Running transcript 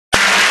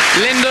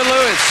Linda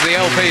Lewis, the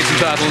LP's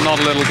entitled Not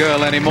a Little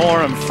Girl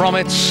Anymore, and from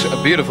it,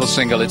 a beautiful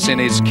single, It's In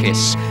His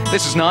Kiss.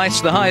 This is nice.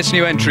 The highest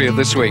new entry of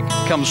this week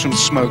comes from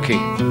SMOKIE.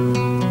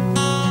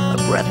 A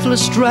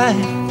breathless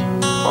drive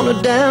on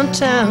a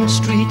downtown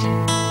street,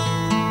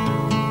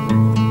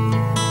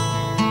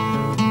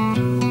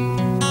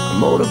 a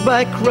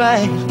motorbike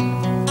ride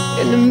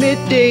in the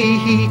midday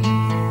heat,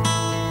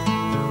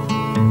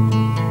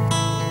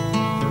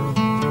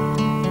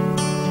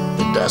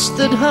 the dust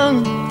that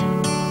hung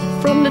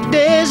from the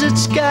desert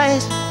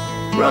skies.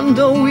 Run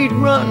though we'd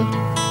run,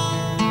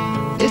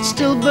 it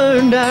still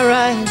burned our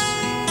eyes.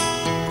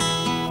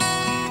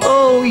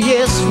 Oh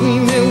yes, we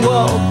may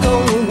walk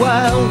on the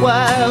wild,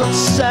 wild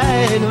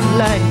side of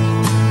life,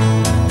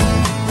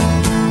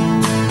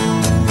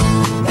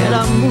 and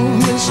our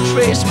movements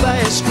traced by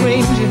a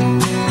stranger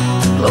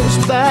close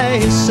by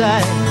his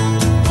side.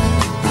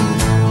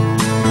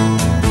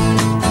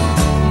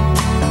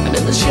 And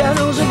in the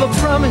shadows of a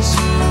promise,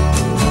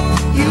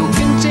 you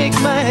can take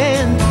my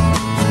hand,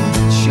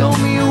 show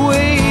me a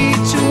way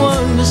to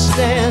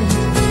understand.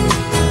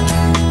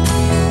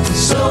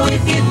 So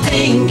if you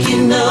think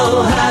you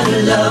know how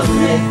to love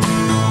me,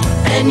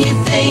 and you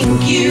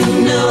think you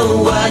know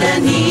what I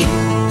need,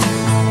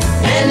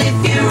 and if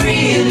you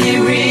really,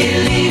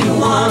 really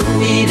want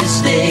me to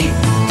stay,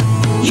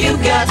 you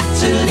got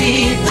to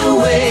lead the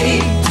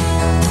way.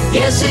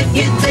 Yes, if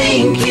you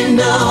think you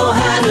know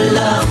how to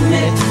love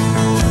me,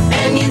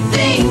 and you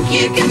think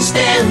you can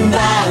stand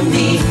by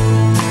me,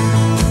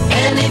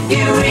 and if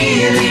you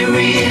really,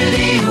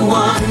 really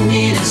want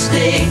me to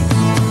stay,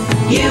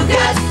 you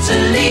got to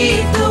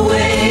lead the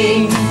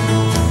way.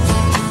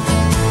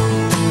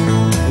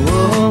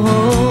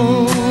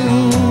 Whoa.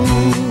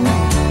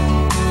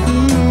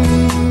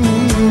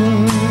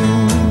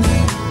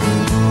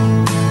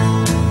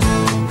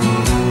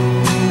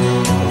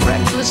 A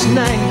reckless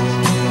night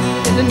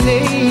in a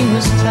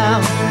nameless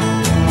town,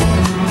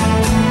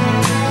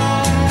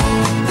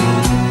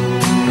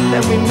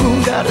 then we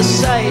moved out of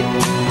sight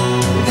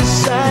with a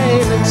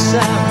silent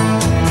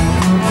sound.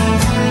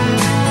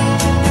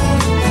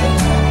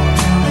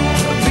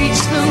 A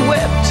beach that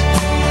wept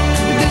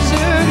with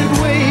deserted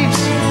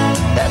waves,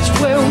 that's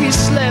where we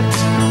slept,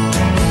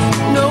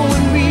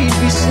 knowing we'd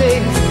be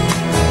safe.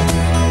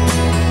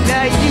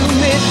 Now you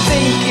may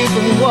think you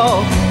can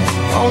walk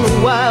on the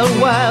wild,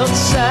 wild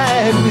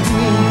side with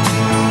me,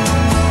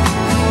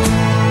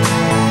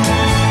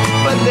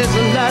 but there's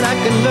a lot I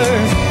can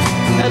learn,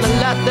 and a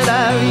lot that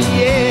I've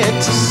yet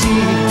to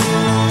see.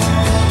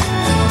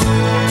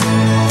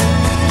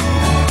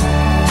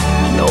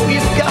 Know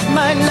you've got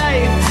my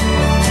life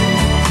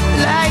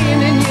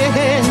lying in your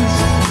hands.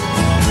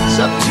 It's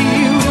up to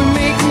you to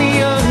make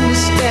me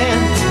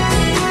understand.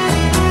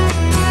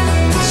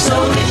 So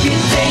if you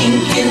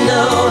think you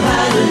know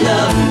how to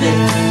love me,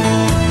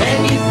 and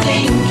you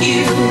think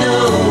you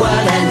know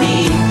what I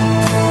need,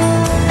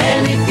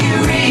 and if you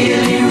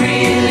really,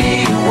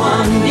 really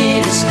want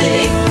me to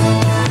stay,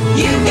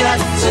 you got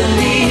to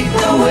lead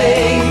the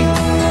way.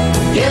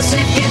 Yes,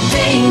 if you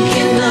think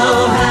you know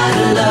how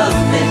to love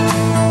me,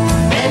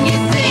 and you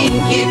think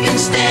you can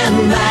stand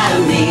by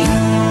me,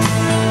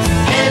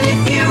 and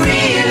if you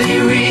really,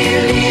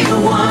 really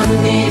want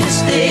me to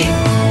stay,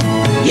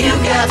 you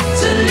got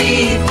to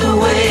lead the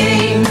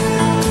way.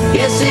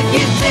 Yes, if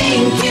you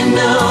think you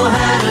know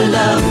how to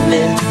love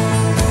me,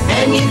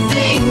 and you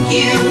think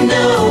you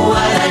know